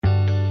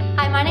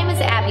my name is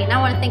Abby, and I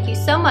want to thank you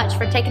so much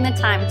for taking the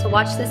time to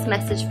watch this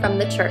message from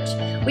the church.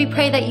 We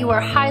pray that you are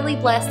highly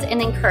blessed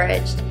and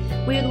encouraged.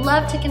 We would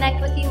love to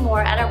connect with you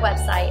more at our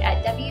website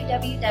at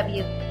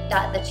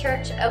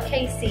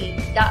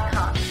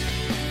www.thechurchokc.com.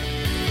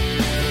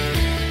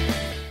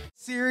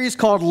 Series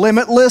called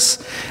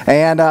Limitless,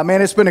 and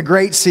man, it's been a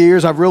great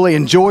series. I've really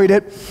enjoyed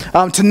it.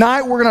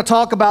 Tonight we're going to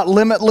talk about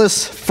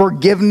limitless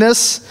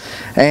forgiveness,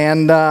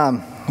 and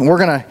we're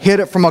going to hit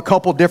it from a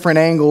couple different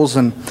angles,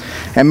 and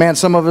man,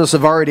 some of us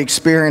have already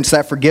experienced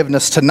that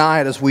forgiveness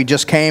tonight as we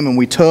just came and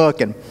we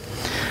took, and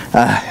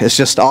it's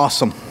just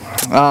awesome.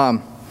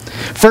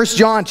 1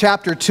 John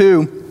chapter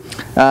 2,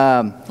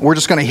 we're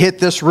just going to hit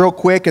this real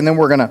quick, and then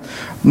we're going to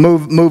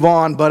move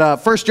on.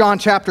 But 1 John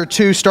chapter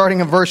 2, starting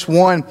in verse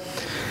 1,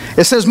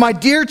 it says, "My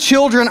dear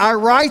children, I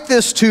write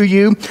this to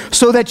you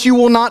so that you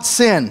will not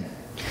sin.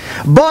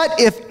 But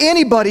if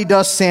anybody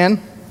does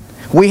sin,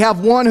 we have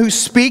one who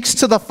speaks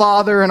to the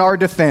Father in our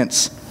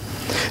defense,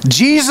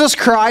 Jesus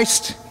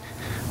Christ,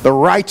 the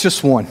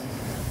righteous one.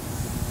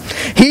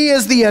 He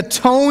is the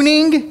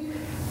atoning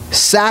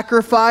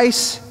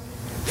sacrifice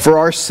for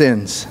our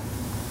sins.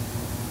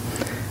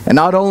 And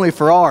not only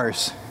for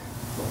ours,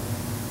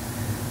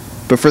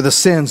 but for the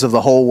sins of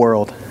the whole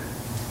world."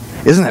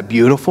 Isn't that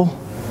beautiful?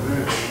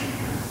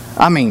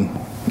 I mean,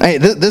 hey,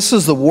 this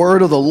is the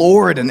word of the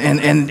Lord,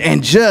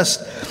 and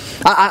just,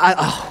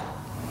 I'm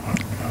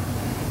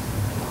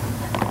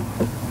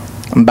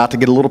about to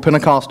get a little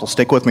Pentecostal.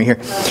 Stick with me here.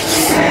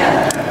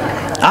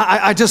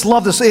 I just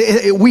love this.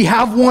 We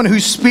have one who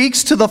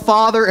speaks to the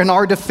Father in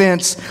our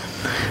defense,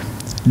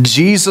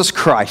 Jesus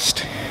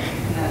Christ.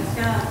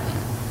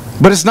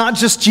 But it's not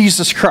just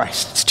Jesus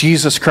Christ. It's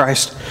Jesus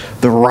Christ,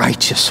 the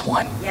righteous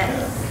one.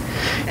 Yes.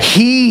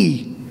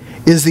 He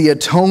is the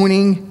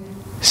atoning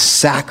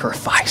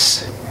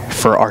sacrifice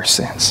for our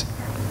sins.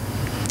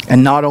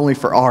 And not only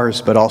for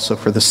ours, but also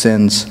for the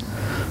sins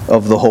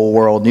of the whole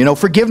world. You know,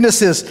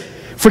 forgiveness is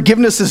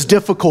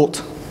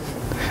difficult.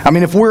 I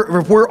mean, if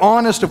we're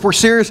honest, if we're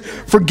serious,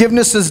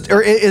 forgiveness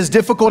is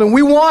difficult, and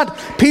we want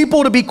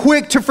people to be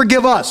quick to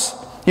forgive us.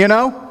 You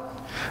know?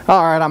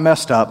 All right, I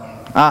messed up.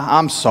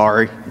 I'm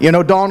sorry. You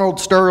know, Donald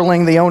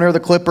Sterling, the owner of the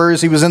Clippers,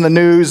 he was in the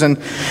news and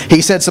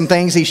he said some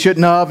things he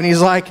shouldn't have. And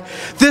he's like,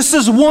 "This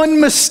is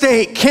one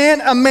mistake.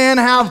 Can't a man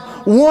have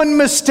one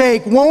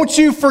mistake? Won't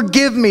you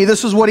forgive me?"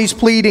 This is what he's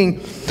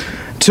pleading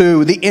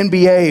to the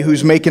NBA,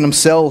 who's making him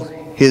sell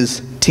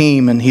his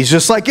team. And he's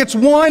just like, it's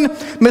one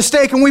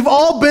mistake. And we've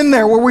all been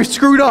there where we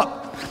screwed up.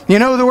 You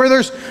know, where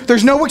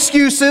there's no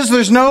excuses.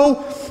 There's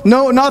nothing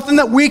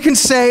that we can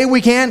say.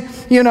 We can't,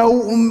 you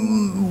know,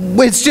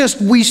 it's just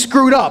we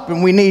screwed up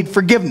and we need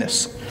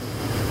forgiveness.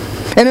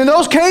 And in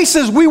those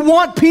cases, we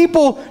want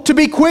people to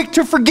be quick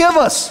to forgive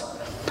us.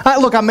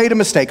 Look, I made a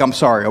mistake. I'm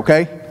sorry,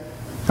 okay?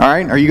 All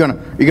right? Are you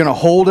gonna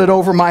hold it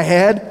over my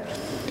head?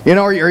 You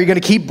know, are you going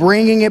to keep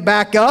bringing it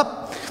back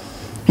up?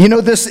 You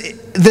know,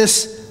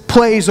 this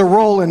plays a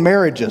role in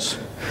marriages.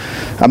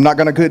 I'm not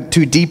going to go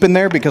too deep in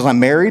there because I'm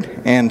married,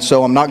 and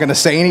so I'm not going to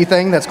say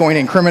anything that's going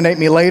to incriminate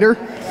me later.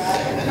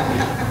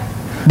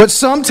 But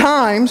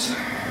sometimes,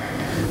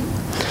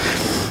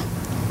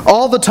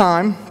 all the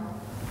time,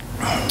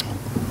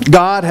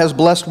 God has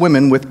blessed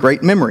women with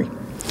great memory.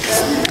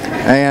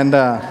 And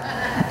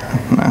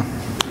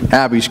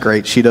Abby's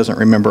great. She doesn't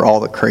remember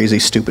all the crazy,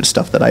 stupid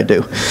stuff that I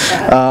do.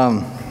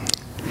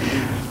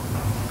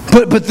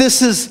 But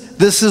this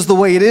is the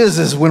way it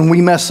is when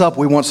we mess up,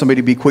 we want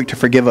somebody to be quick to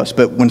forgive us.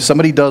 But when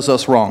somebody does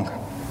us wrong,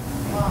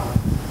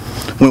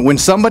 when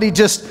somebody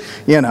just,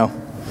 you know,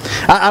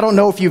 I don't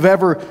know if you've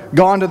ever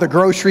gone to the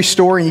grocery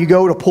store and you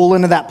go to pull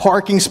into that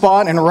parking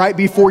spot, and right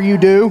before you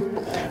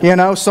do, you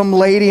know, some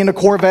lady in a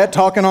Corvette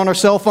talking on her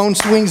cell phone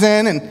swings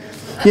in, and,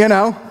 you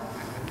know,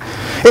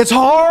 it's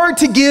hard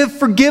to give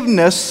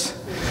forgiveness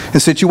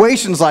in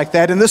situations like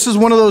that. And this is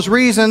one of those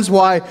reasons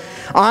why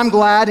I'm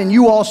glad, and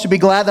you all should be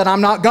glad, that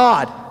I'm not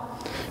God.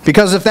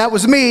 Because if that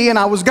was me and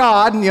I was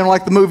God, you know,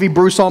 like the movie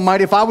Bruce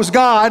Almighty, if I was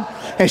God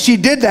and she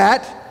did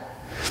that,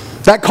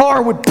 that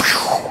car would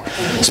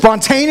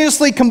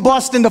spontaneously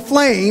combust into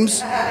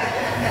flames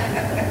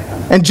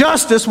and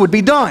justice would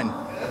be done.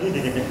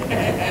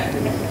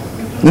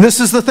 And this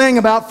is the thing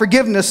about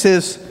forgiveness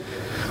is,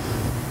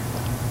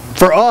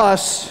 for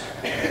us,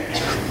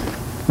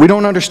 we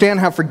don't understand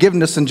how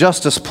forgiveness and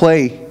justice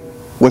play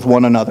with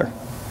one another.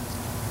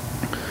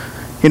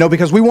 You know,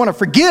 because we want to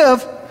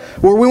forgive,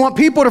 or we want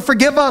people to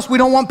forgive us. We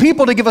don't want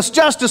people to give us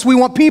justice. We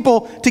want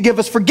people to give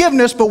us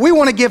forgiveness, but we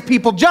want to give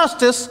people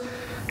justice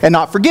and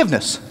not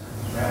forgiveness.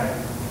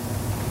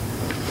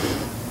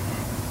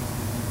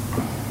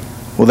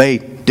 Well, they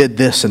did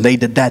this and they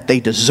did that. They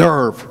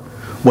deserve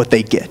what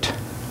they get.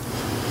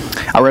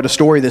 I read a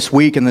story this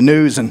week in the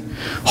news, and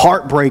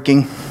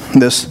heartbreaking.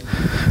 This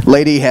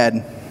lady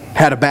had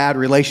a bad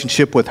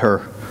relationship with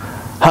her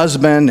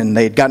husband, and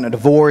they had gotten a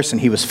divorce, and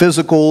he was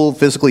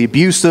physically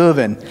abusive,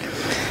 and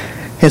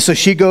so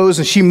she goes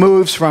and she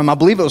moves from, I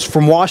believe it was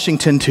from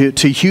Washington to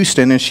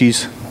Houston, and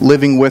she's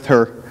living with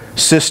her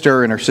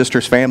sister and her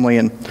sister's family,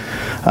 and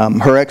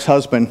her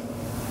ex-husband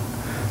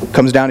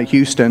comes down to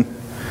Houston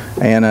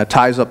and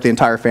ties up the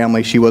entire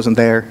family. She wasn't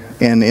there,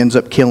 and ends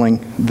up killing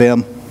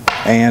them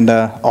and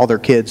all their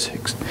kids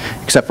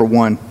except for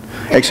one,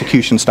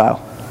 execution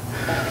style.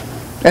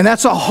 And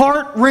that's a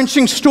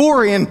heart-wrenching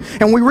story, and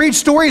we read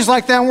stories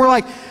like that and we're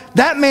like,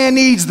 that man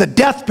needs the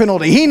death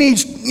penalty. He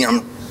needs,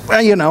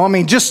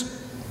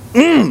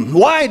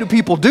 why do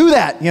people do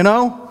that,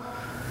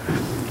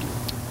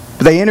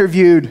 But they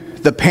interviewed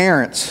the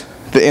parents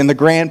and the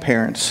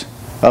grandparents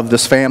of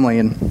this family,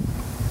 and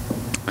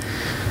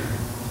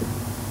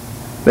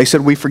they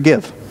said, we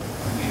forgive.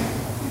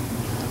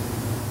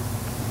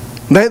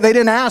 They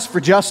didn't ask for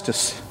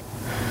justice.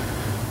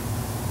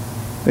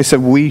 They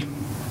said, we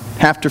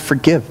have to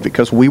forgive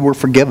because we were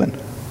forgiven.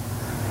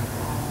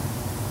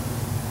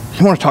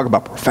 You want to talk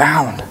about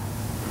profound.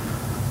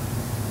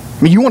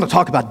 You want to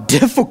talk about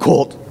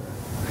difficult.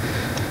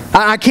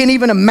 I can't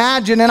even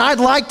imagine, and I'd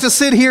like to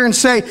sit here and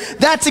say,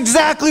 that's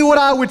exactly what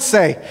I would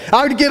say.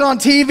 I would get on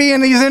TV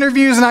in these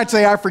interviews and I'd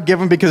say, I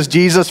forgive him because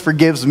Jesus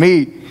forgives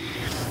me.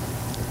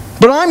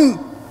 But I'm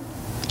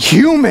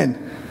human.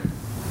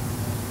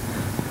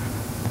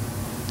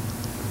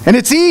 And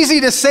it's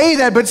easy to say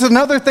that, but it's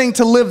another thing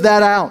to live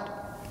that out.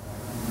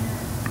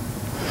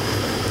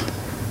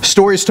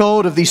 Stories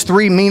told of these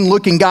three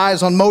mean-looking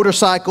guys on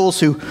motorcycles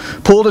who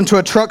pulled into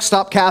a truck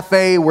stop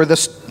cafe where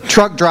this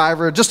truck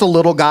driver, just a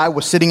little guy,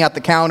 was sitting at the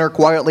counter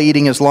quietly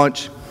eating his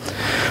lunch.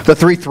 The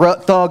three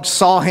thugs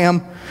saw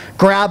him,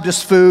 grabbed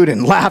his food,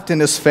 and laughed in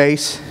his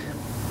face.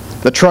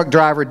 The truck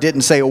driver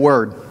didn't say a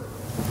word.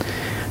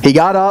 He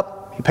got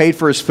up, he paid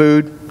for his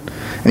food,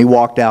 and he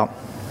walked out.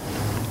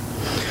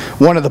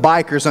 One of the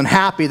bikers,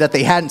 unhappy that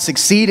they hadn't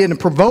succeeded in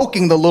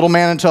provoking the little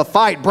man into a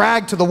fight,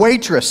 bragged to the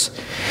waitress,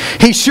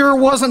 "He sure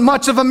wasn't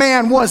much of a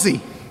man, was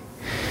he?"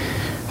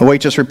 The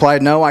waitress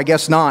replied, "No, I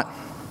guess not."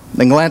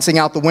 Then glancing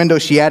out the window,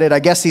 she added, "I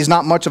guess he's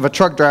not much of a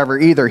truck driver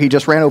either. He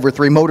just ran over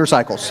 3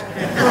 motorcycles."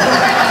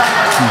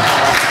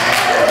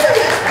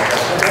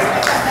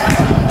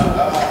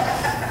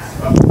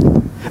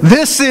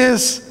 This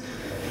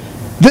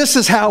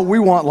is how we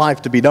want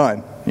life to be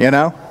done,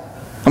 I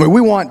mean,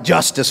 we want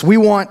justice.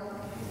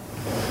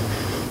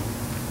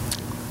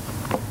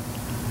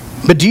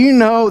 But do you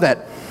know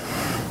that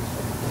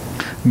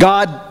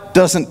God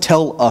doesn't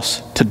tell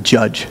us to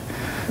judge?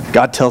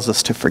 God tells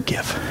us to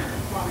forgive.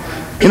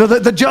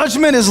 The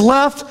judgment is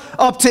left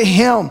up to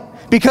Him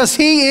because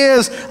He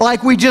is,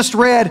 like we just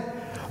read,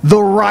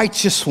 the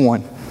righteous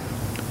one.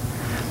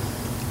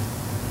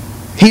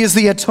 He is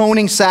the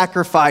atoning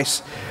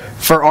sacrifice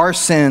for our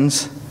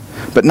sins,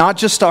 but not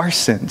just our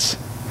sins,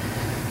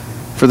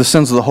 for the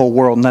sins of the whole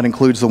world, and that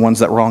includes the ones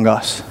that wrong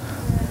us.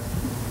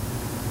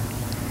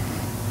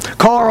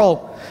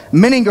 Carl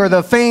Menninger,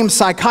 the famed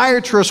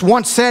psychiatrist,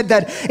 once said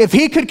that if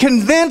he could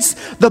convince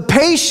the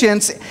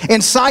patients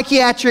in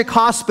psychiatric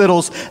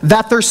hospitals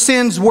that their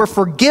sins were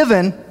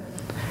forgiven,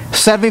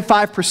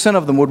 75%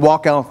 of them would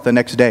walk out the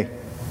next day.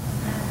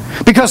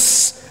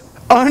 Because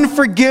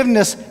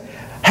unforgiveness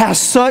has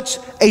such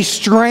a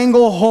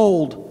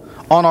stranglehold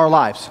on our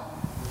lives.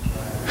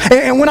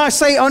 And when I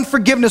say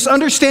unforgiveness,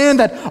 understand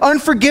that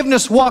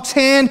unforgiveness walks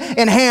hand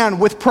in hand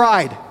with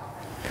pride.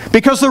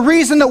 Because the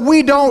reason that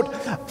we don't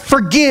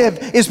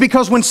forgive is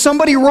because when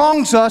somebody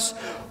wrongs us,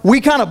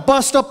 we kind of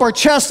bust up our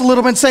chest a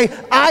little bit and say,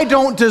 I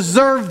don't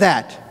deserve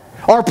that.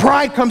 Our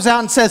pride comes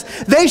out and says,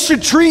 they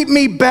should treat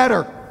me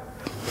better.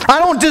 I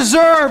don't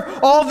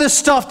deserve all this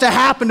stuff to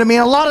happen to me.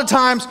 And a lot of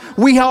times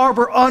we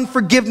harbor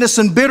unforgiveness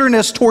and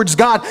bitterness towards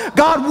God.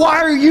 God,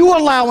 why are you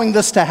allowing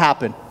this to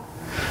happen?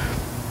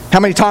 How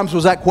many times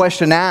was that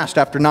question asked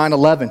after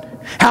 9/11?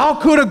 How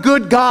could a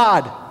good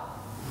God?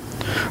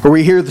 Or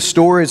we hear the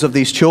stories of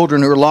these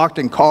children who are locked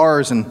in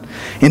cars and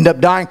end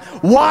up dying.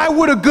 Why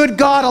would a good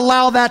God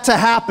allow that to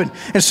happen?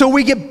 And so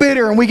we get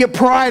bitter and we get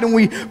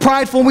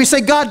prideful and we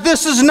say, God,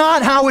 this is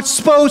not how it's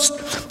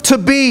supposed to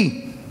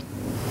be.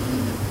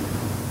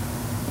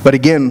 But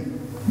again,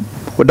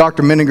 what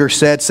Dr. Menninger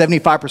said,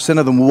 75%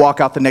 of them will walk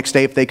out the next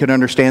day if they could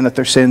understand that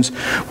their sins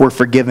were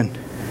forgiven.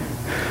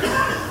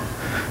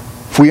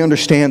 If we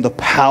understand the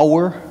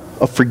power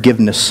of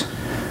forgiveness,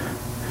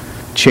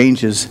 it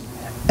changes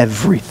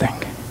everything.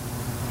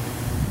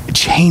 It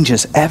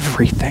changes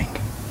everything.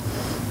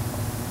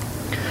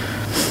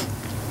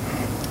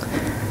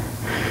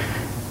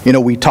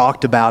 We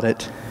talked about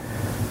it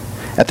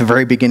at the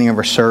very beginning of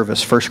our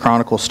service, 1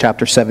 Chronicles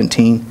chapter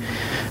 17,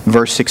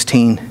 verse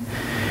 16.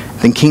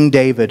 Then King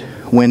David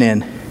went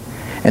in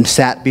and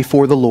sat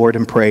before the Lord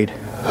and prayed,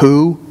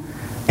 "Who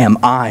am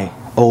I,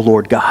 O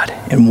Lord God,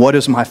 and what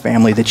is my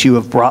family that you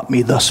have brought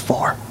me thus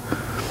far?"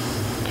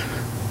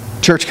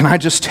 Church, can I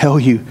just tell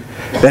you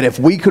that if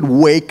we could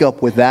wake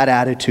up with that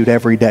attitude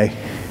every day,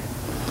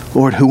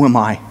 Lord, who am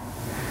I?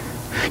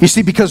 You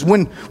see, because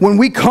when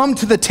we come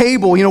to the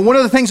table, one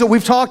of the things that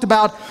we've talked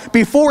about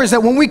before is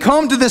that when we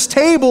come to this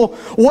table,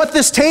 what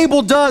this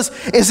table does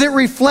is it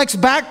reflects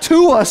back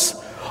to us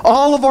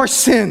all of our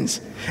sins.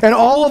 and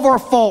all of our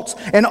faults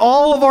and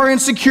all of our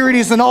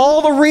insecurities and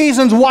all the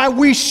reasons why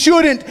we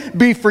shouldn't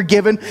be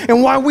forgiven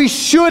and why we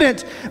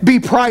shouldn't be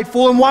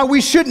prideful and why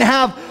we shouldn't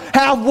have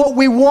what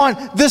we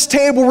want. This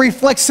table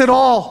reflects it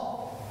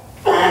all.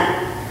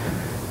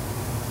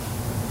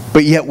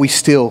 But yet we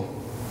still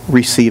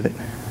receive it.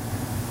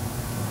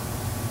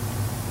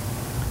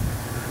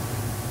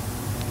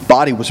 The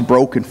body was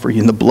broken for you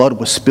and the blood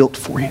was spilt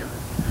for you.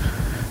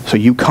 So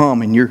you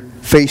come and you're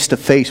face to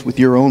face with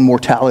your own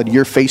mortality.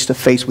 You're face to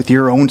face with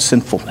your own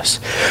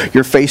sinfulness.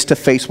 You're face to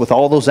face with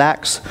all those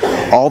acts,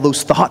 all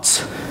those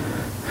thoughts,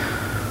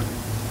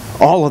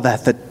 all of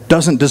that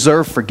doesn't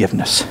deserve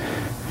forgiveness.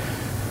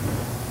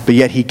 But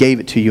yet He gave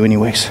it to you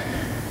anyways.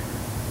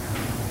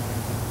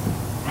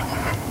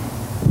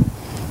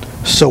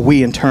 So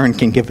we in turn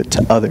can give it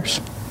to others.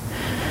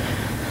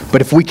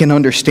 But if we can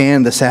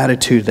understand this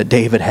attitude that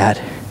David had,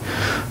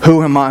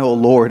 who am I, O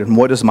Lord, and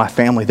what is my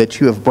family that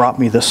you have brought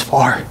me this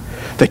far,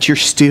 that you're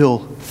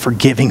still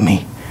forgiving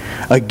me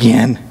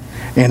again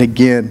and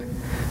again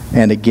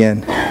and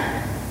again.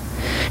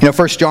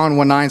 1 John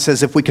 1:9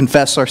 says, if we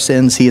confess our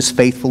sins, He is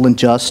faithful and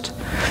just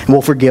and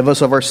will forgive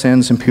us of our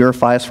sins and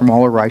purify us from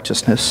all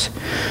unrighteousness.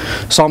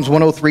 Psalms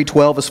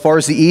 103:12, as far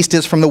as the east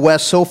is from the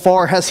west, so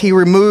far has He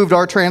removed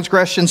our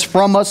transgressions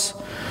from us.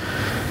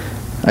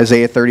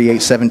 Isaiah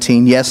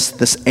 38:17, yes,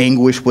 this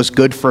anguish was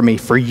good for me,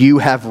 for you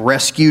have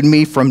rescued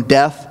me from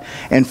death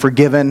and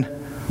forgiven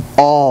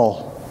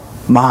all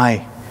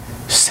my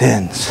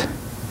sins.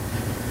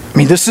 I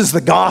mean, this is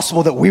the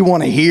gospel that we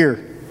want to hear.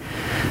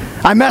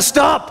 I messed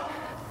up,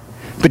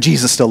 but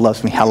Jesus still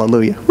loves me.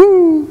 Hallelujah.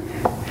 Woo!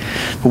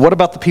 But what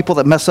about the people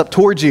that mess up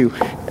towards you?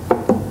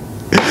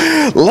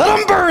 Let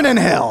them burn in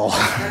hell.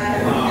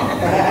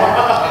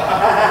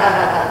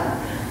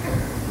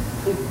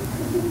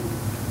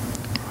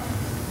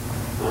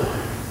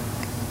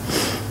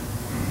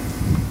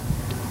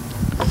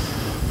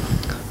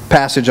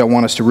 Passage I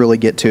want us to really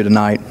get to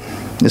tonight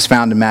is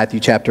found in Matthew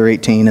chapter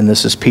 18, and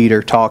this is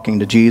Peter talking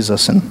to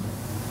Jesus. And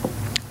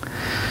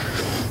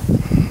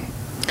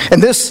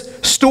this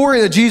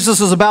story that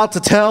Jesus is about to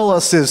tell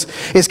us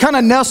is kind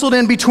of nestled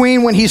in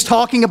between when He's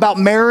talking about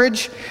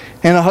marriage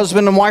and a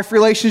husband and wife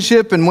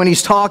relationship and when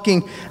He's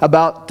talking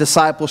about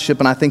discipleship,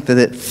 and I think that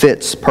it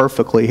fits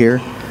perfectly here.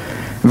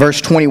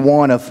 Verse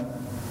 21 of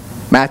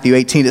Matthew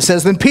 18, it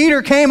says, then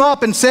Peter came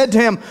up and said to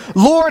Him,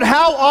 Lord,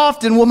 how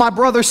often will my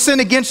brother sin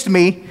against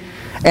me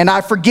and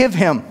I forgive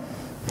him?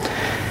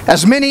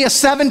 As many as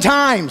 7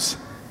 times.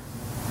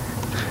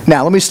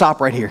 Now, let me stop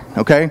right here,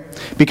 okay?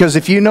 Because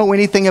if you know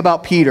anything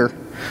about Peter,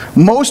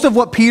 most of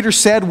what Peter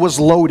said was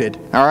loaded,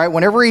 all right?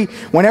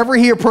 Whenever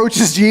he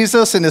approaches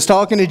Jesus and is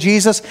talking to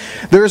Jesus,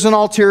 there's an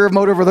ulterior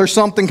motive or there's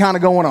something kind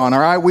of going on, all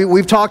right?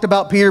 We've talked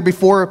about Peter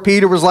before.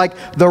 Peter was like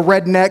the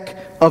redneck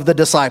of the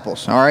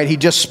disciples, all right? He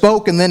just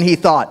spoke and then he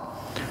thought.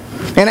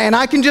 And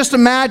I can just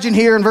imagine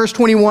here in verse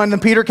 21, then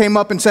Peter came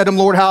up and said to him,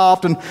 Lord, how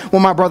often will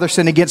my brother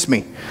sin against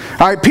me?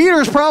 All right,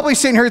 Peter's probably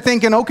sitting here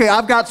thinking, okay,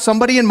 I've got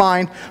somebody in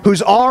mind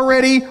who's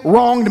already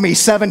wronged me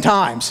 7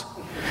 times.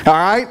 All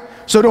right,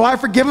 so do I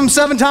forgive him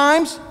 7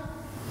 times?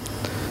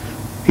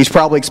 He's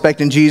probably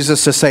expecting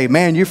Jesus to say,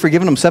 man, you've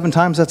forgiven him 7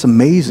 times? That's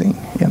amazing,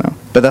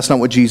 But that's not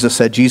what Jesus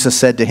said. Jesus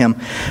said to him,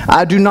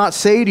 I do not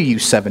say to you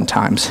 7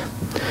 times,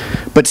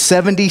 but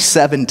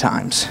 77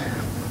 times.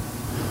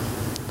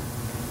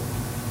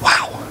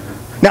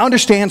 Now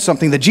understand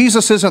something, that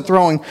Jesus isn't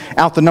throwing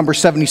out the number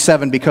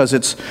 77 because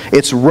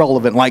it's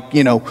relevant. Like,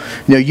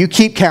 you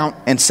keep count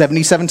and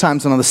 77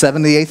 times, and on the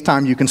 78th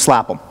time you can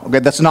slap them. Okay,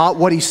 that's not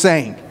what He's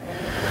saying.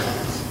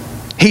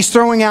 He's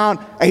throwing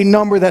out a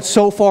number that's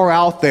so far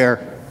out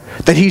there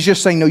that He's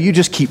just saying, no, you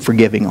just keep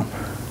forgiving them.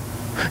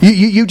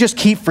 You just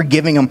keep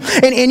forgiving them.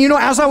 And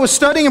as I was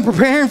studying and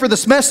preparing for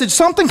this message,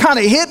 something kind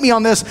of hit me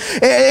on this.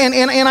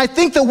 And I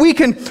think that we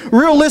can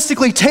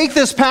realistically take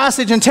this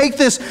passage and take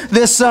this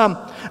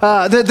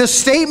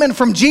statement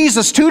from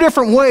Jesus 2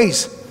 different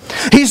ways.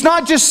 He's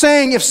not just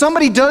saying if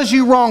somebody does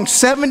you wrong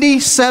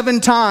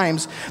 77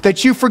 times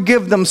that you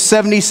forgive them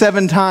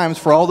 77 times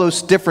for all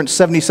those different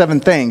 77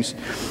 things.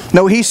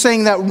 No, He's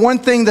saying that one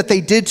thing that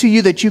they did to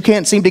you that you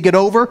can't seem to get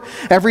over,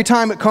 every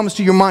time it comes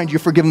to your mind, you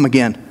forgive them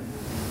again.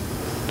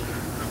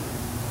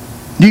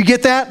 Do you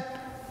get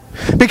that?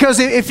 Because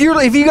if you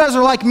guys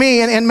are like me,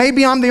 and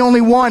maybe I'm the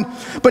only one,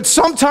 but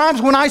sometimes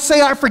when I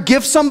say I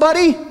forgive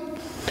somebody,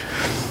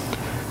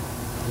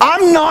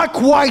 I'm not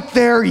quite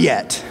there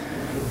yet.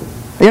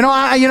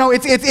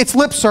 It's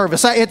lip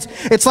service.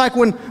 It's like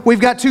when we've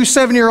got 2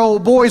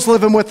 7-year-old boys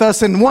living with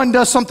us and one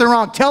does something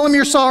wrong. Tell him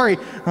you're sorry.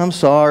 I'm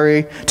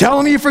sorry. Tell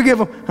him you forgive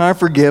him. I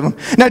forgive him.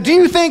 Now, do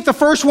you think the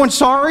first one's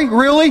sorry?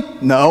 Really?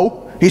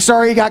 No. He's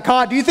sorry he got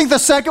caught. Do you think the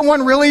second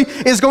one really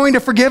is going to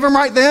forgive him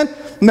right then?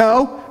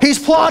 No. He's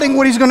plotting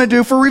what he's going to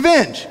do for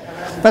revenge.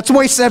 That's the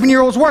way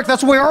 7-year-olds work.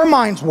 That's the way our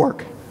minds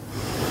work.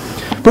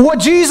 But what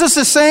Jesus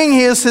is saying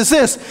is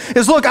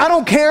look, I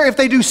don't care if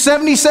they do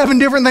 77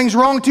 different things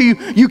wrong to you,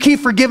 you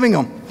keep forgiving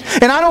them.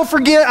 And I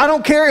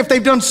don't care if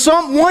they've done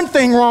one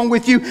thing wrong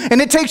with you,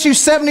 and it takes you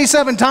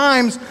 77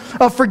 times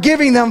of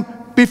forgiving them,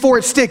 before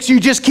it sticks. You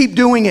just keep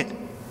doing it.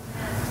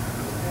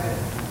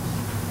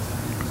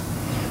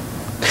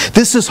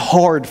 This is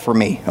hard for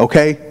me,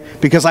 okay?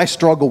 Because I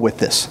struggle with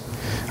this,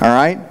 all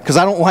right? Because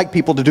I don't like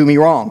people to do me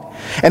wrong.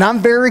 And I'm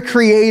very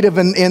creative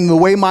in the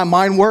way my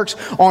mind works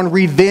on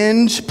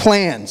revenge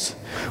plans,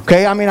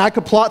 okay? I mean, I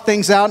could plot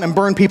things out and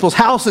burn people's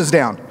houses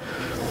down.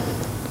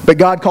 But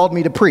God called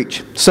me to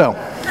preach, so...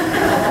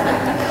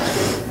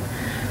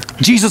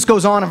 Jesus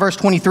goes on in verse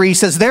 23, he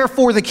says,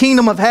 "Therefore the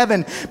kingdom of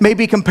heaven may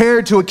be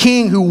compared to a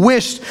king who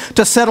wished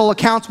to settle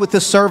accounts with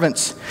his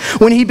servants.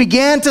 When he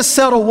began to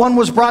settle, one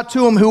was brought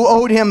to him who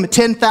owed him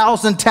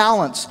 10,000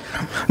 talents.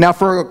 Now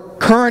for a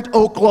current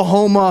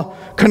Oklahoma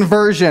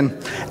conversion,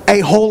 a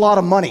whole lot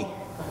of money,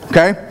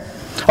 okay?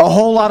 A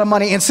whole lot of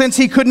money. And since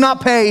he could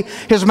not pay,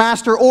 his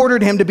master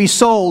ordered him to be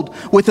sold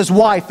with his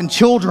wife and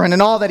children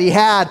and all that he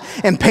had,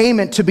 and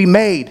payment to be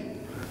made."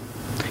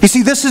 You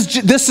see, this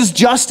is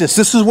justice.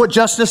 This is what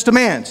justice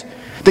demands.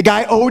 The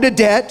guy owed a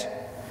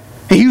debt,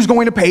 and he was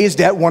going to pay his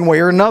debt one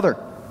way or another.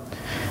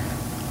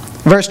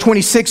 Verse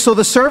 26, "So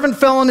the servant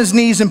fell on his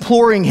knees,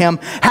 imploring him,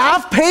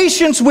 'Have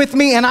patience with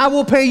me, and I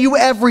will pay you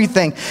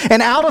everything.'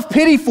 And out of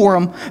pity for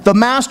him, the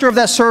master of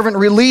that servant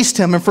released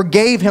him and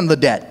forgave him the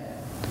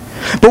debt.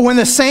 But when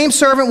the same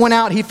servant went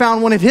out, he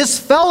found one of his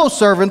fellow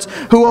servants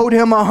who owed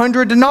him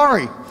 100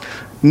 denarii,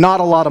 not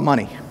a lot of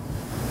money.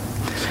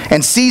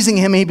 And seizing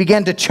him, he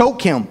began to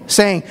choke him,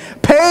 saying,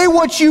 'Pay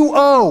what you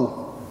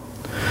owe.'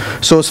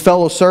 So his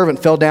fellow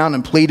servant fell down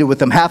and pleaded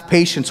with him, 'Have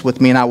patience with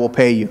me, and I will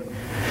pay you.'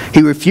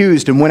 He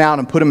refused and went out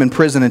and put him in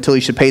prison until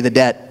he should pay the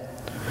debt.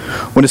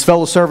 When his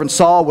fellow servants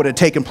saw what had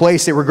taken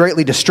place, they were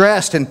greatly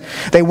distressed, and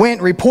they went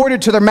and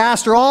reported to their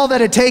master all that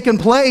had taken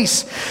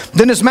place.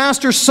 Then his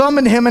master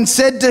summoned him and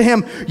said to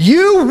him,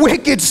 'You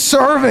wicked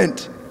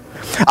servant,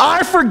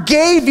 I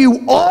forgave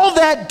you all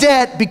that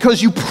debt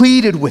because you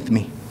pleaded with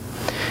me.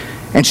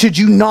 And should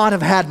you not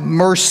have had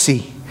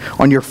mercy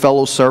on your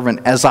fellow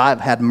servant as I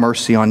have had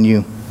mercy on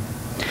you?'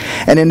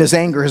 And in his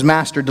anger, his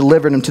master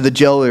delivered him to the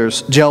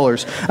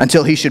jailers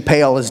until he should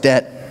pay all his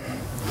debt."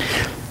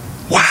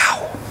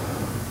 Wow.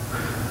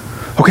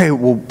 Okay,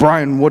 well,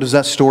 Brian, what does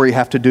that story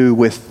have to do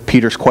with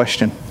Peter's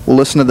question? Well,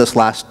 listen to this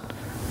last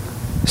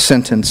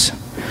sentence.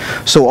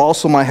 "So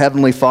also my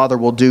heavenly Father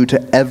will do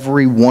to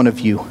every one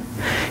of you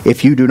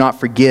if you do not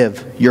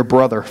forgive your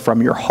brother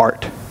from your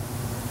heart."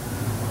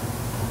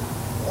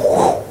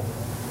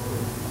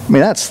 I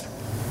mean, that's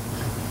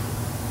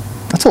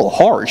a little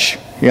harsh,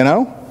 you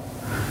know?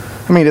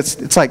 I mean,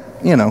 it's like,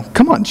 you know,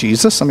 come on,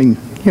 Jesus. I mean,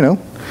 you know,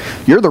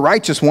 you're the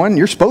righteous one.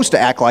 You're supposed to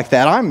act like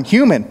that. I'm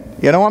human.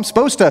 You know, I'm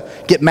supposed to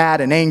get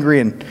mad and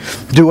angry and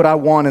do what I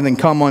want and then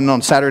come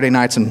on Saturday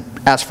nights and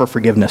ask for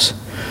forgiveness.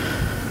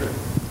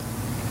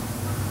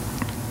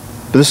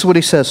 But this is what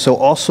he says. "So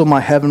also my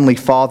heavenly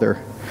Father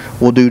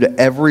will do to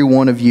every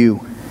one of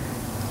you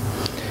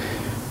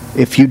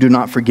if you do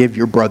not forgive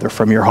your brother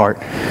from your heart."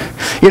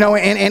 You know,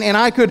 and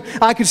I could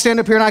stand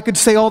up here and I could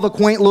say all the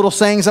quaint little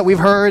sayings that we've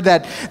heard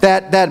that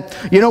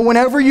you know,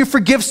 whenever you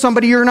forgive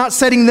somebody, you're not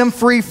setting them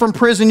free from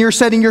prison, you're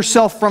setting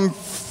yourself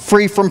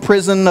free from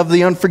prison of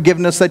the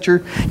unforgiveness that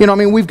you're, you know, I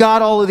mean, we've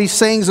got all of these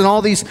sayings and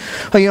all these,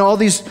 you know, all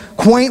these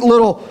quaint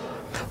little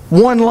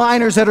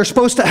one-liners that are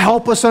supposed to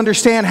help us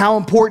understand how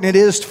important it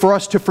is for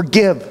us to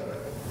forgive.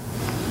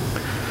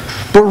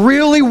 But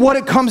really what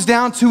it comes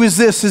down to is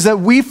this, is that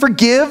we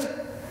forgive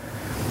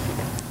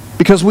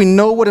because we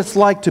know what it's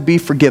like to be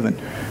forgiven.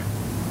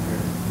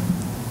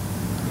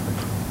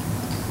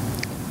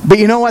 But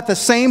you know, at the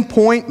same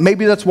point,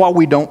 maybe that's why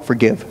we don't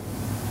forgive.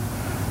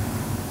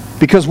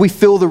 Because we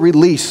feel the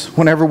release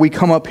whenever we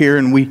come up here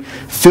and we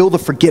feel the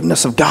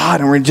forgiveness of God,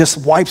 and it just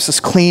wipes us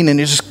clean and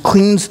it just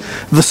cleans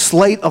the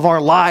slate of our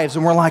lives.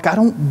 And we're like, I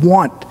don't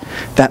want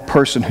that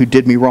person who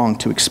did me wrong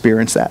to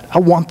experience that. I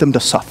want them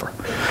to suffer.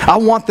 I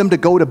want them to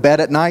go to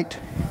bed at night.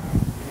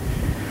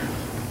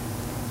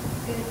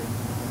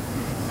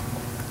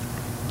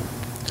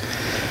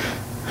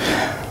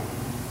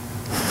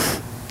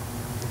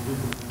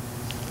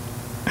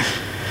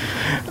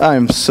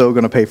 I'm so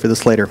going to pay for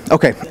this later.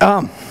 Okay.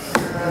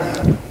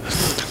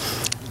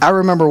 I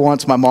remember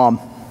once my mom.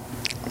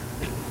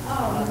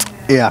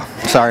 Yeah,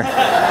 sorry.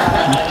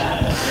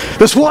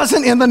 This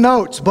wasn't in the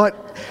notes,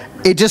 but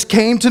it just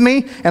came to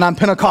me, and I'm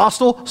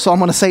Pentecostal, so I'm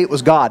going to say it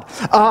was God.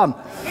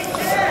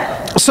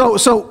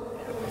 So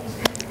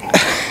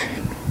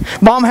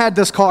Mom had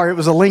this car. It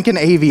was a Lincoln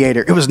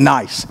Aviator. It was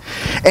nice.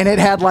 And it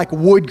had like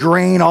wood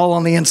grain all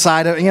on the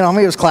inside of it. You know, I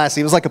mean, it was classy.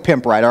 It was like a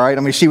pimp ride, all right?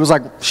 I mean, she was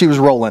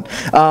rolling.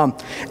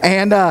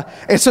 And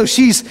so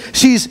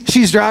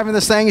she's driving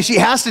this thing, and she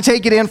has to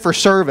take it in for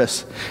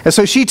service. And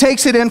so she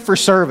takes it in for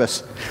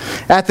service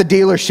at the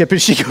dealership,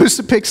 and she goes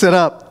and picks it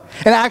up.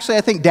 And actually,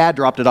 I think Dad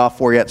dropped it off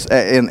for you.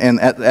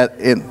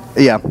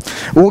 Yeah,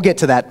 we'll get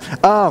to that.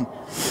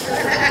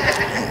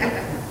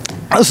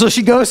 So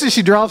she goes and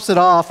she drops it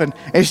off,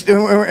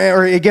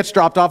 or it gets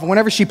dropped off, and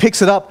whenever she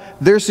picks it up,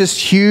 there's this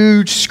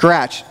huge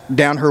scratch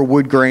down her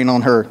wood grain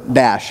on her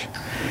dash.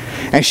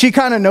 And she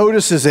kind of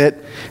notices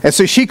it, And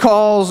so she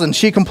calls and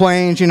she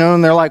complains,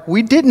 and they're like,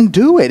 we didn't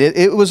do it.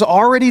 It was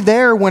already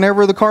there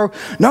whenever the car,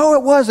 no,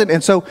 it wasn't.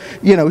 And so,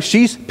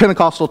 she's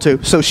Pentecostal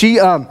too. So she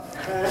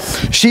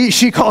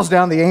calls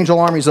down the angel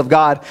armies of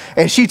God,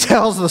 and she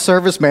tells the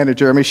service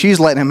manager,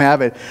 she's letting him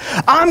have it.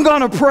 I'm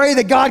going to pray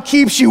that God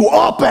keeps you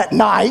up at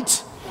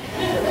night.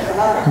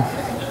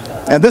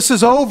 And this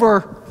is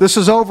over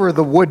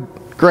the wood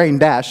grain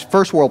dash,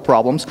 first world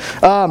problems.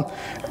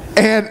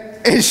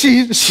 And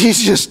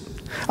she's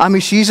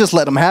just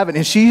let him have it.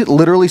 And she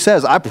literally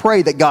says, I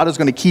pray that God is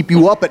going to keep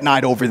you up at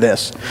night over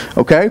this.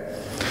 Okay?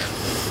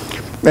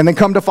 And then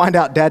come to find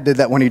out, Dad did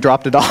that when he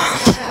dropped it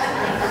off.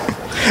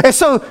 And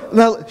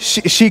so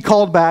she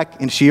called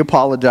back and she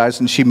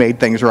apologized and she made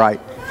things right.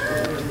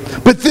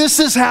 But this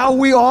is how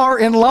we are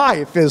in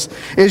life, is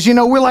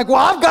we're like, well,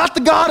 I've got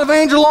the God of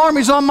angel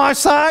armies on my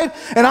side,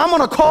 and I'm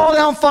going to call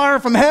down fire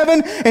from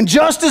heaven, and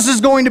justice is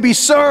going to be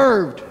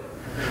served.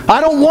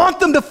 I don't want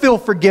them to feel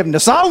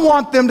forgiveness. I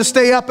want them to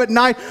stay up at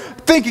night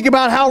thinking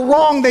about how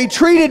wrong they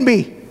treated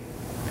me.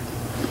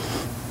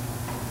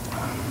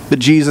 But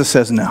Jesus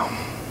says no.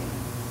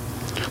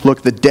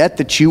 Look, the debt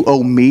that you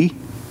owe me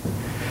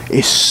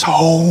is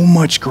so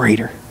much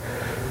greater.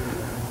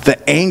 The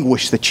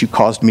anguish that you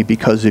caused me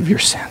because of your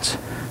sins.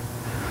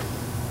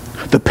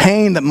 The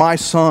pain that my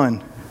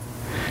son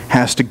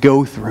had to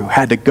go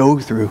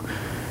through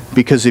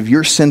because of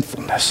your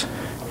sinfulness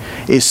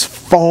is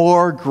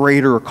far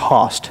greater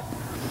cost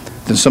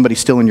than somebody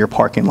stealing your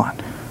parking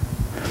lot.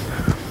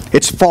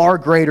 It's far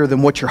greater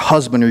than what your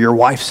husband or your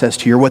wife says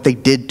to you, or what they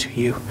did to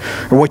you,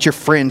 or what your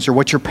friends, or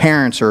what your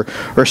parents, or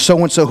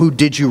so-and-so who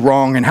did you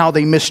wrong, and how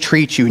they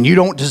mistreat you, and you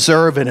don't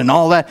deserve it, and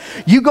all that.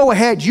 You go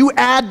ahead, you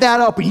add that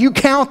up, and you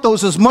count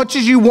those as much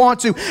as you want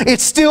to.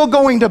 It's still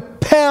going to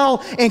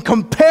pale in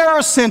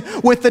comparison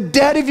with the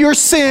debt of your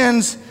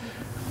sins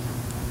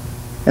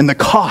and the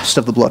cost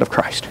of the blood of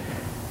Christ.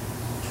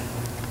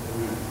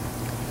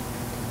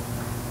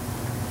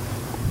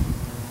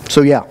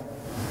 So yeah.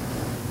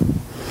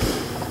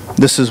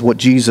 This is what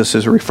Jesus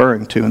is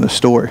referring to in the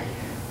story.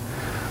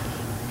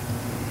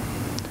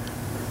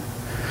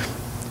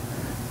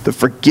 The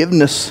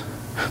forgiveness,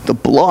 the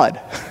blood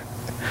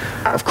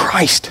of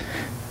Christ,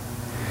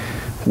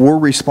 we're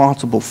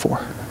responsible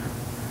for.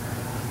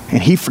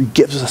 And He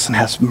forgives us and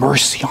has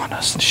mercy on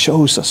us and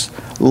shows us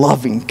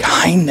loving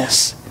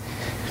kindness.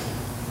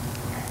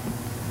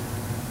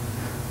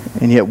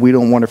 And yet we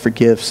don't want to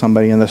forgive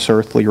somebody in this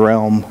earthly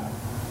realm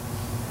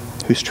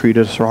who's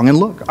treated us wrong. And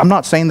look, I'm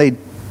not saying they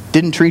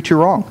didn't treat you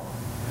wrong.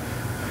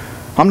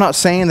 I'm not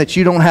saying that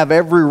you don't have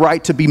every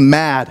right to be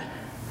mad.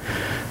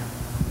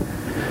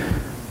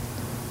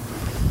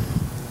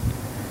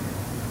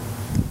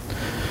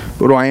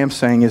 But what I am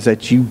saying is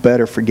that you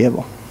better forgive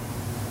them.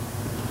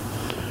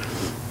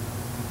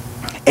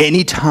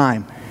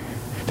 Anytime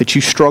that you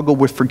struggle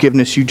with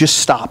forgiveness, you just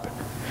stop.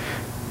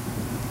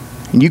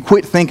 And you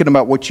quit thinking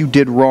about what you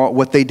did wrong,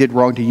 what they did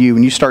wrong to you,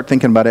 and you start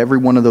thinking about every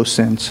one of those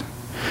sins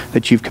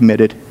that you've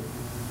committed.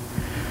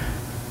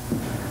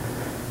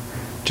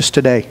 Just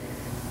today.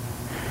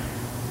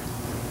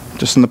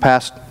 Just in the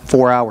past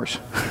 4 hours.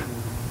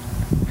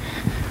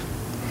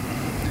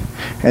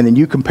 And then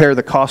you compare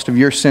the cost of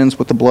your sins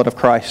with the blood of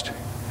Christ.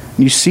 And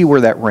you see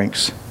where that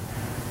ranks.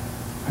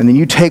 And then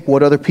you take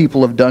what other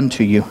people have done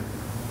to you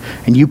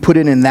and you put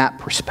it in that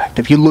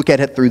perspective. You look at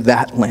it through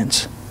that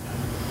lens.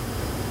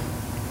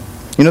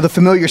 The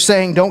familiar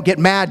saying, don't get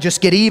mad, just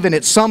get even.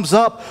 It sums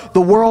up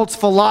the world's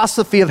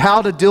philosophy of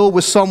how to deal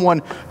with someone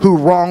who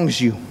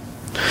wrongs you.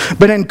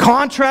 But in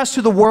contrast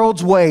to the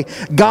world's way,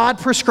 God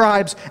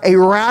prescribes a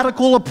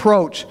radical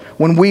approach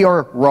when we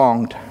are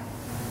wronged.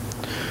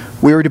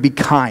 We are to be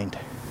kind.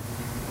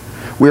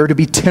 We are to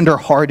be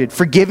tender-hearted,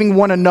 forgiving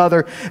one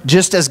another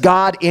just as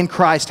God in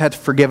Christ hath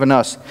forgiven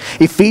us.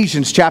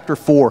 Ephesians chapter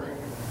 4,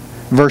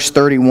 verse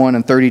 31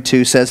 and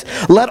 32 says,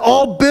 let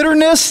all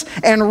bitterness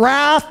and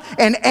wrath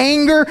and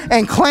anger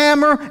and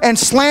clamor and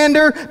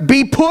slander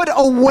be put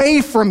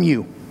away from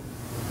you,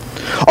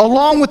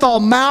 along with all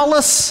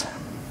malice.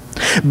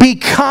 Be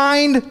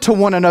kind to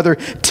one another,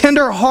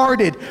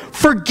 tender-hearted,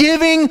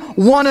 forgiving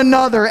one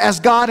another as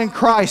God in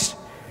Christ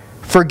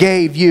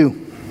forgave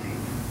you.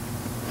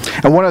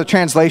 And one of the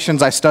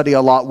translations I study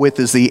a lot with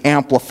is the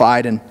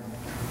Amplified, and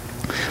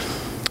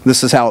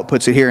this is how it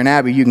puts it here. And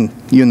Abby, you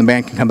and the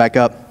band can come back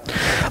up.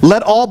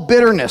 Let all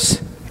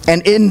bitterness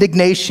and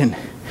indignation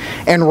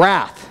and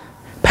wrath,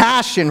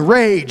 passion,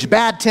 rage,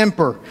 bad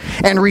temper,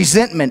 and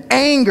resentment,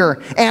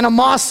 anger,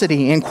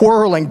 animosity, and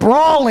quarreling,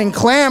 brawling,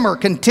 clamor,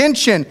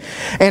 contention,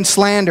 and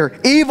slander,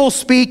 evil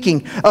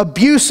speaking,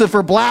 abusive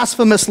or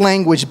blasphemous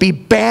language be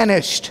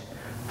banished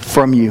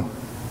from you.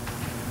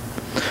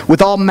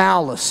 With all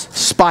malice,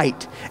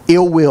 spite,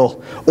 ill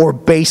will, or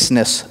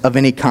baseness of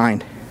any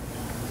kind.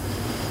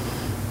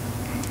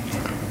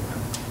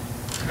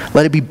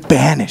 Let it be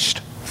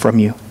banished from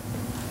you.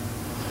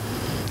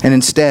 And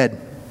instead,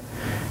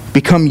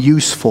 become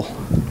useful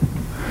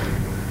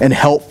and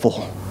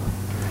helpful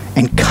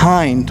and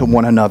kind to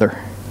one another,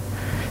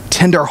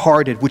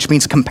 tender-hearted, which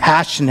means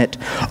compassionate,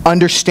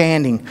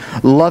 understanding,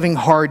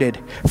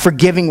 loving-hearted,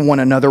 forgiving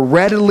one another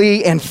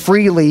readily and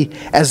freely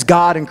as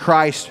God in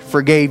Christ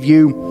forgave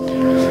you.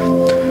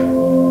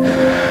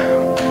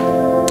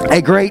 A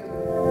great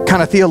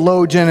kind of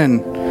theologian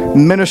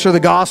and minister of the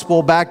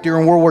gospel back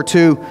during World War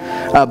II,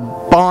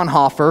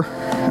 Bonhoeffer.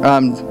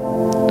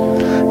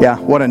 Yeah,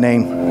 what a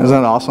name. Isn't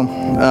that awesome?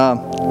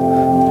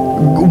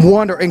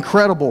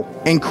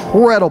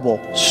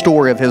 Incredible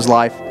story of his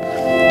life.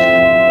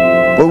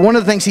 But one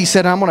of the things he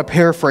said, and I'm going to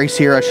paraphrase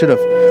here, I should have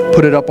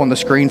put it up on the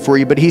screen for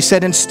you, but he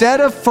said,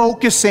 instead of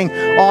focusing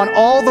on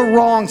all the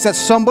wrongs that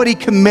somebody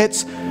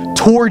commits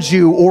towards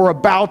you or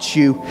about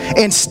you,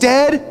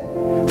 instead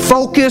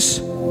focus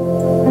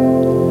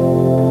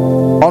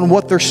on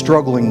what they're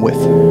struggling with.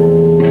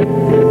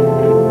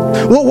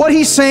 Well, what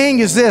he's saying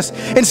is this: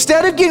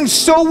 instead of getting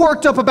so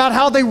worked up about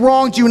how they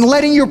wronged you and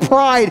letting your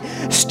pride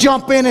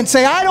jump in and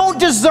say, I don't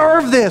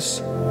deserve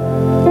this,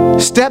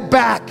 step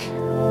back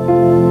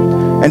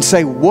and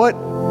say, what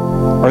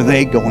are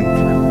they going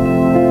through?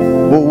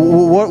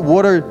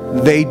 What are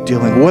they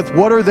dealing with?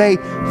 What are they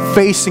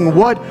facing?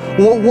 What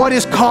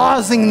is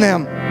causing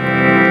them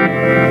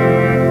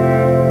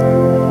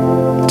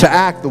to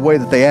act the way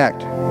that they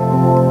act?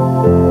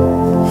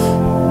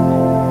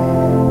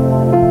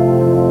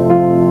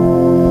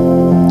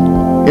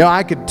 You know,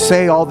 I could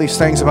say all these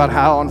things about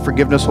how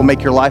unforgiveness will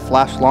make your life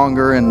last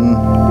longer, and,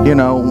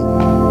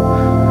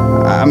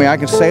 I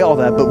can say all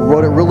that, but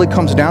what it really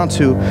comes down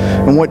to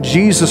and what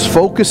Jesus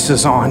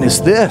focuses on is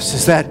this,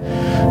 is that,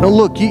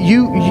 look,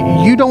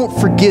 you don't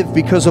forgive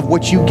because of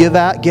what you get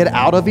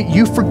out of it.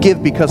 You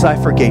forgive because I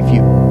forgave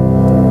you.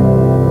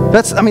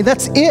 That's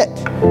it.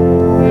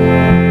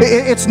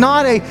 It's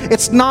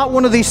not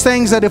one of these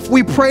things that if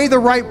we pray the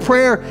right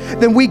prayer,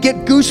 then we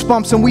get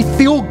goosebumps and we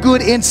feel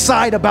good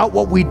inside about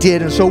what we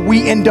did, and so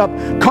we end up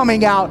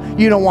coming out,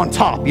 on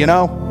top,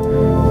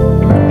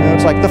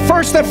 It's like the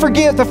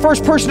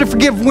first person to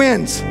forgive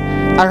wins.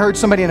 I heard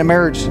somebody in a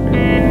marriage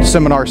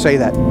seminar say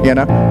that,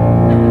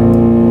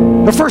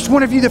 The first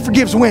one of you that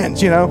forgives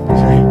wins,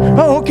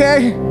 Oh,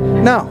 okay.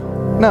 No.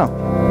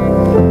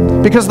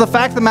 Because the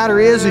fact of the matter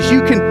is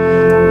you can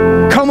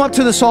come up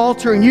to this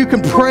altar and you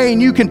can pray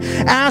and you can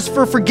ask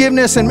for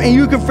forgiveness and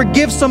you can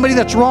forgive somebody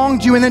that's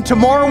wronged you, and then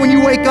tomorrow when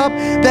you wake up,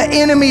 the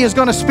enemy is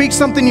going to speak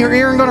something in your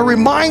ear and going to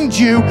remind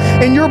you,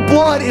 and your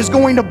blood is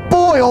going to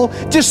boil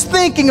just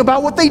thinking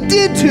about what they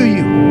did to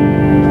you.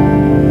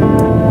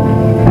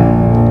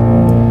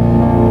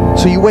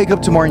 So you wake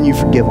up tomorrow and you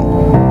forgive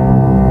them.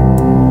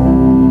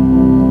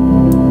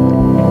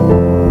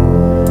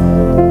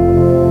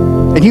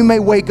 And you may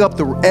wake up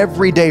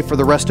every day for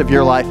the rest of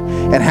your life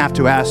and have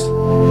to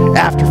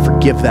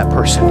forgive that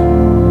person.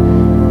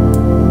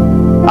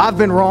 I've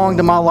been wronged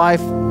in my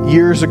life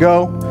years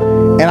ago,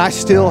 and I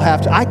still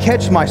have to. I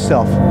catch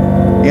myself,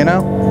 and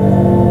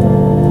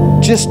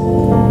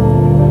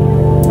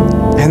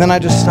then I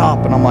just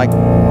stop and I'm like,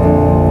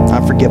 I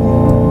forgive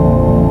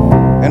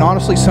them. And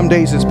honestly, some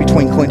days it's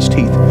between clenched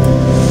teeth.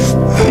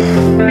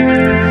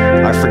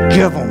 I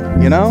forgive them,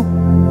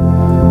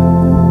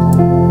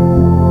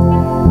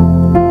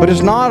 But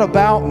it's not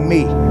about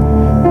me.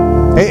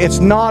 It's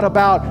not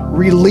about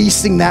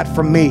releasing that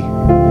from me.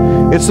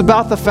 It's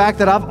about the fact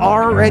that I've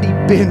already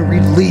been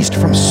released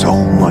from so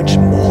much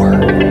more.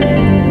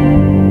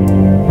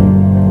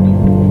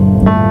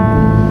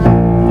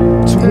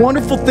 It's a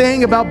wonderful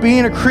thing about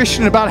being a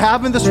Christian, about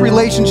having this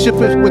relationship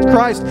with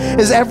Christ,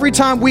 is every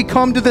time we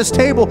come to this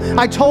table,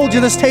 I told you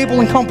this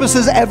table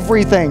encompasses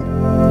everything.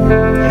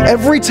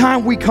 Every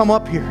time we come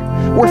up here,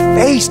 we're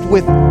faced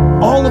with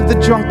all of the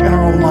junk in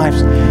our own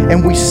lives,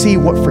 and we see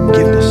what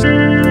forgiveness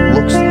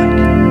looks like.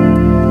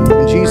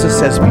 And Jesus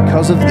says,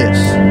 because of this,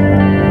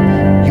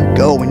 you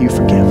go and you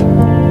forgive.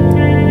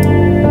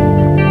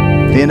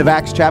 The end of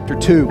Acts chapter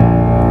 2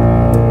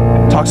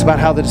 talks about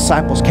how the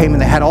disciples came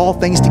and they had all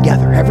things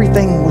together.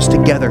 Everything was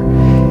together.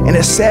 And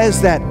it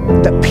says that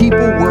people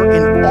were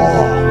in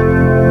awe.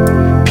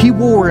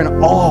 People were in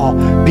awe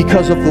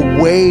because of the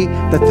way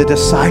that the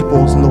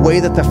disciples and the way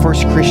that the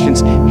first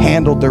Christians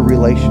handled their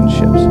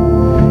relationships.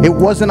 It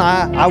wasn't,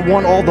 I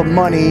want all the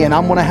money and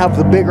I'm going to have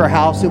the bigger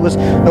house. It was,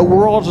 no,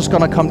 we're all just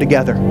going to come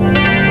together.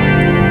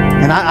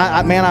 And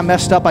I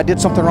messed up. I did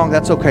something wrong.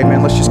 That's okay,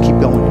 man. Let's just keep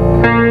going.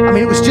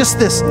 It was just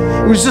this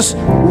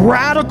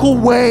radical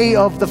way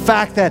of the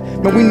fact that,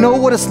 man, we know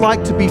what it's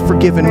like to be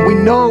forgiven. And we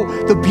know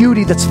the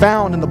beauty that's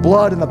found in the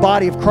blood and the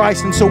body of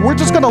Christ. And so we're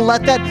just going to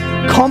let that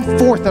come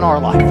forth in our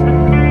life.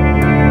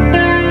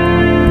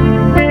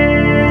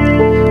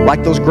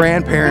 Like those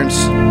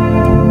grandparents,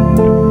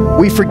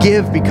 we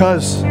forgive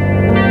because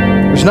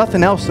there's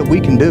nothing else that we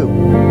can do.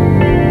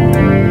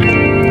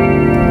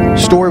 A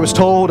story was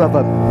told of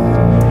a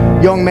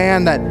young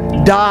man that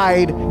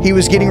died. He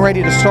was getting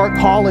ready to start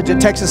college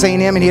at Texas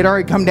A&M, and he had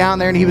already come down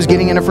there, and he was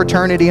getting in a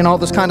fraternity and all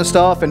this kind of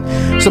stuff, and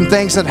some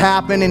things had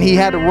happened, and he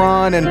had to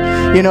run, and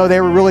they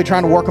were really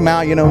trying to work him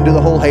out, and do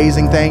the whole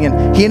hazing thing,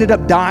 and he ended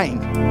up dying.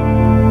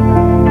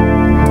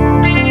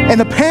 And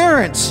the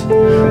parents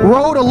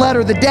wrote a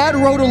letter. The dad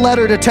wrote a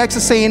letter to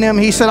Texas A&M.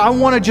 He said, I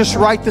want to just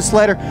write this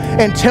letter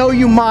and tell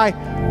you my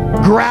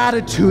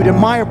gratitude and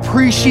my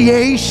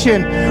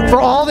appreciation for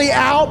all the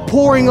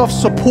outpouring of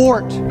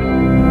support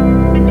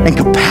and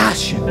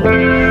compassion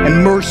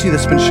and mercy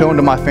that's been shown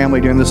to my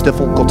family during this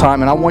difficult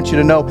time. And I want you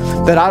to know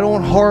that I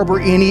don't harbor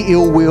any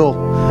ill will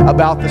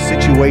about the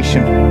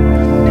situation.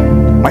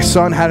 My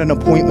son had an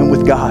appointment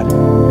with God,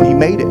 and he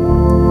made it.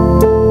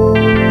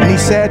 And he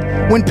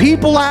said, when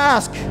people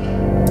ask,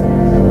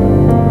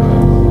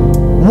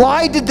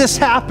 why did this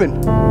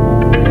happen?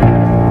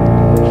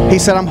 He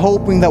said, I'm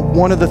hoping that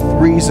one of the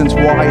reasons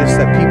why is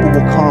that people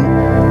will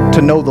come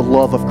to know the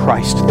love of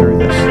Christ through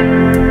this.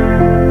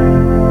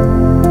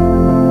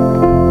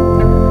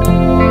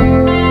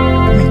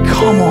 I mean,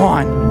 come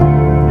on.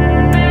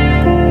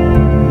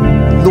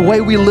 The way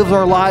we live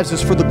our lives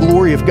is for the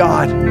glory of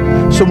God.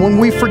 So when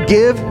we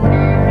forgive,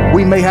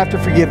 we may have to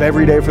forgive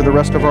every day for the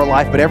rest of our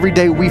life, but every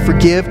day we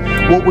forgive,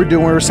 what we're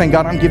doing, we're saying,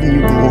 God, I'm giving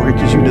you glory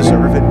because you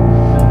deserve it.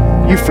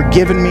 You've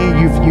forgiven me.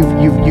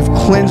 You've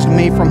cleansed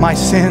me from my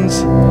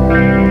sins.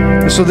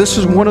 And so this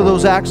is one of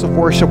those acts of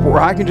worship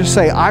where I can just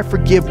say, I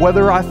forgive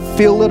whether I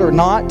feel it or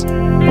not.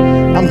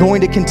 I'm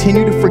going to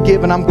continue to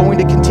forgive, and I'm going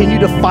to continue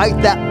to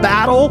fight that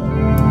battle.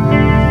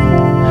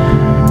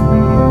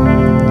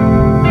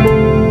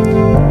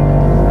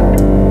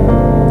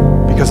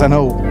 Because I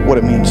know what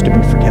it means to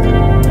be forgiven.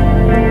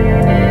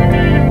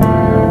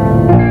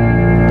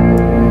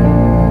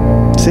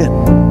 That's it.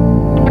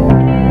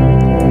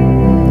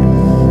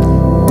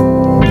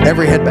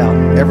 Every head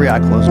bowed, every eye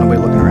closed, nobody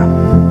looking around.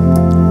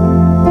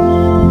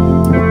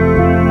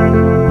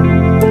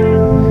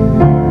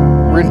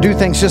 We're going to do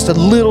things just a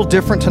little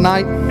different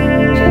tonight.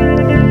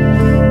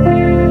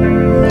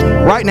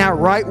 Right now,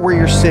 right where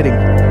you're sitting,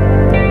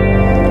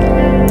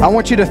 I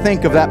want you to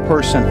think of that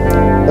person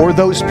or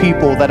those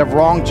people that have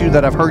wronged you,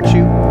 that have hurt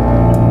you.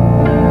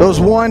 Those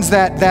ones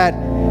that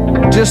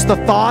just the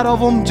thought of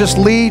them just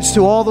leads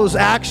to all those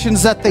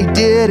actions that they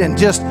did, and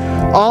just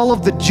all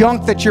of the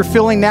junk that you're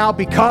feeling now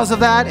because of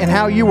that, and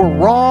how you were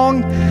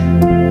wrong.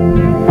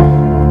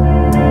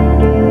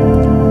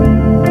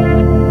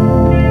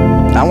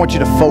 I want you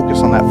to focus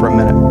on that for a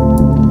minute.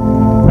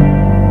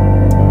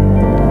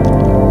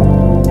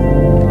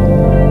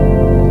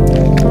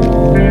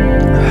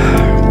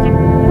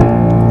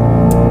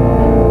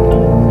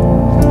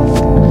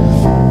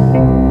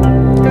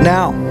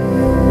 Now,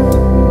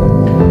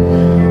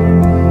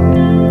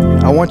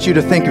 I want you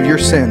to think of your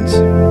sins.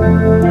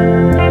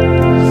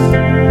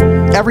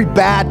 Every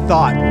bad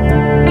thought,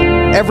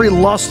 every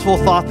lustful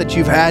thought that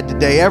you've had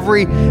today,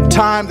 every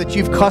time that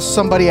you've cussed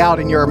somebody out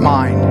in your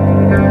mind.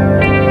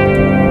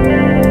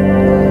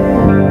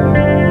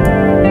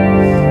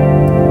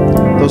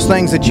 Those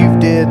things that you've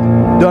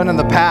done in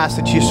the past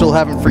that you still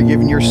haven't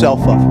forgiven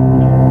yourself of.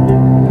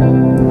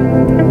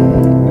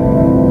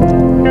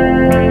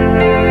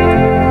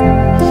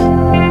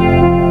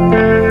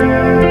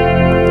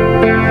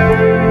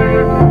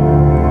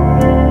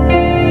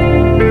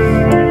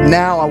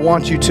 Now I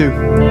want you to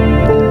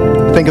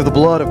think of the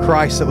blood of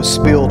Christ that was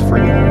spilled for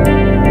you.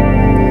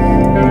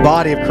 The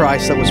body of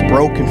Christ that was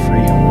broken for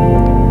you.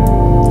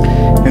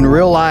 And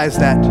realize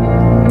that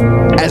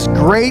as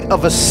great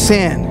of a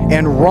sin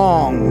and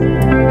wrong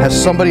as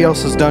somebody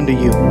else has done to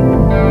you,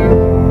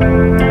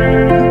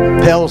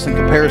 pales in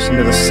comparison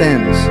to the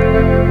sins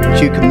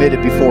that you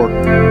committed before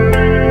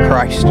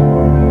Christ.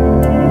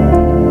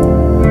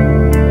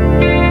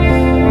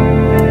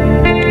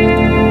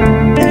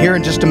 And here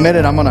in just a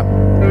minute, I'm going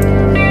to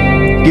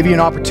give you an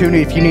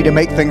opportunity if you need to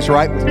make things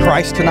right with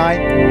Christ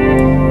tonight.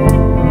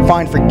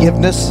 Find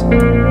forgiveness.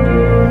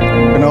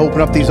 We're going to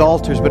open up these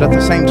altars, but at the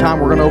same time,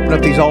 we're going to open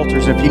up these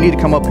altars. If you need to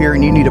come up here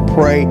and you need to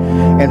pray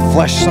and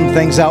flesh some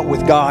things out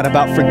with God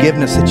about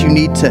forgiveness, that you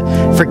need to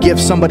forgive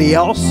somebody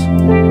else,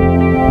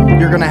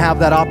 you're going to have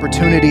that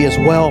opportunity as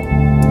well.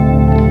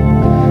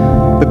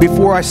 But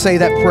before I say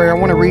that prayer, I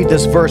want to read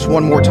this verse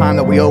one more time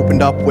that we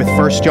opened up with,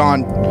 1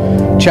 John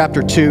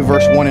chapter 2,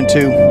 verse 1 and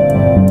 2.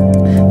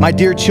 My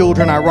dear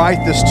children, I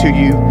write this to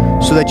you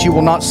so that you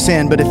will not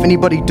sin. But if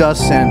anybody does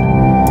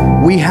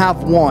sin, we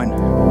have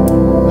one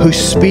who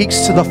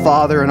speaks to the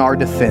Father in our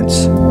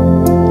defense.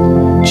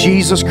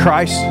 Jesus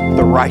Christ,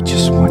 the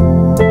righteous one.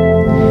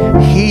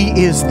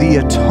 He is the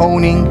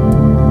atoning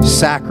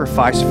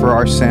sacrifice for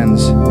our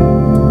sins.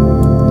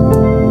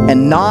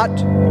 And not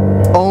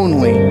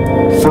only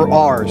for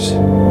ours,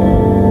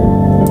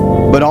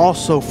 but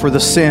also for the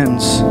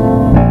sins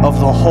of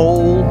the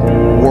whole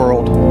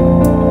world.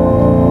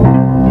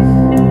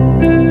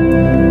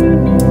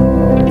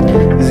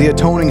 Is the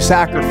atoning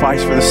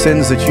sacrifice for the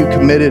sins that you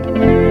committed.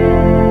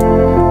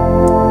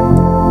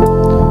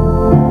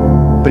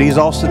 But He's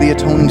also the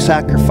atoning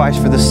sacrifice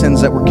for the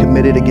sins that were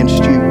committed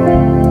against you.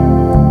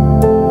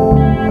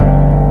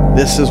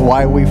 This is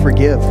why we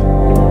forgive.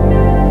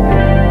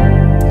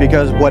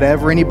 Because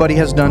whatever anybody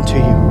has done to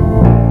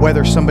you,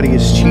 whether somebody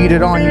has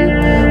cheated on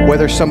you,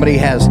 whether somebody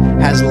has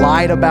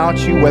lied about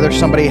you, whether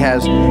somebody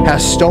has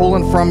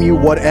stolen from you,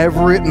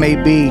 whatever it may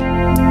be,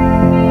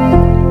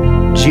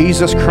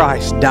 Jesus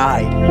Christ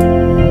died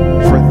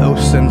for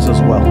those sins as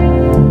well.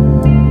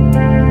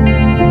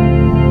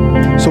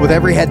 So with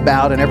every head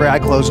bowed and every eye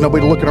closed,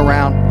 nobody looking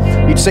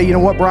around, you'd say, you know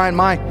what, Brian,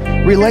 my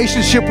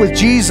relationship with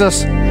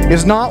Jesus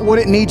is not what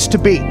it needs to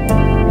be.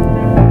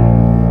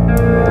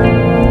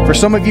 For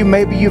some of you,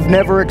 maybe you've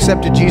never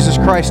accepted Jesus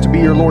Christ to be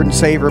your Lord and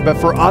Savior, but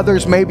for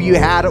others, maybe you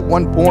had at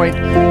one point,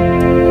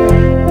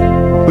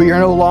 but you're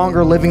no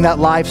longer living that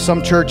life.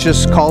 Some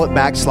churches call it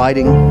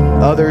backsliding.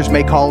 Others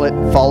may call it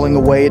falling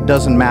away. It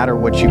doesn't matter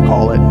what you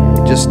call it.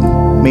 It just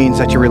means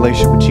that your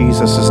relationship with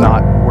Jesus is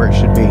not where it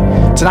should be.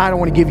 Tonight, I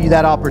want to give you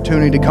that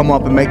opportunity to come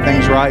up and make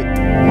things right.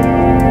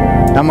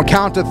 I'm going to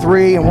count to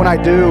 3, and when I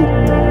do,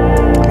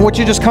 I want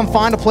you to just come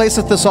find a place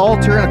at this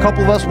altar, and a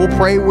couple of us will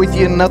pray with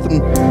you, and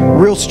nothing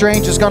real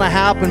strange is going to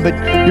happen, but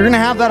you're going to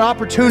have that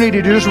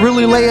opportunity to just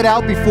really lay it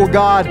out before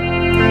God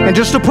and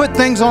just to put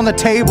things on the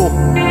table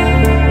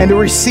and to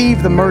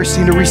receive the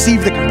mercy, and to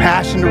receive the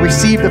compassion, to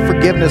receive the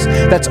forgiveness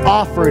that's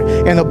offered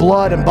in the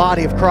blood and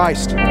body of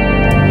Christ.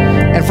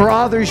 And for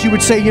others, you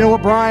would say, you know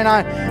what, Brian,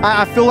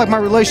 I feel like my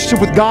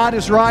relationship with God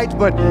is right,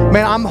 but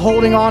man, I'm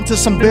holding on to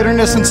some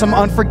bitterness and some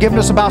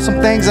unforgiveness about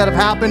some things that have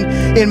happened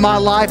in my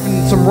life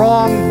and some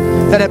wrong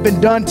that have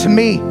been done to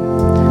me.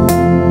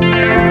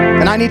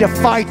 And I need to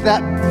fight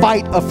that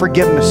fight of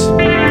forgiveness.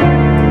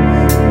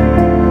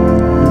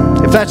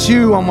 If that's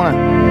you, I'm going to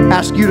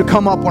ask you to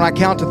come up when I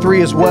count to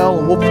 3 as well,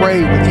 and we'll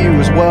pray with you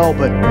as well.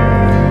 But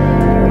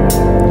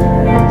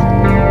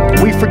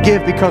we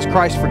forgive because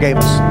Christ forgave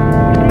us.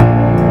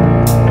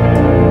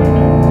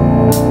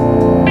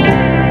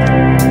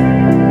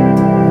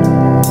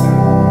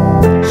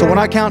 So when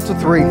I count to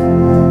 3, if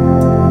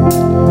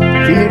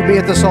you need to be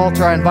at this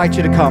altar, I invite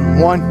you to come.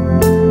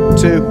 1,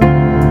 2,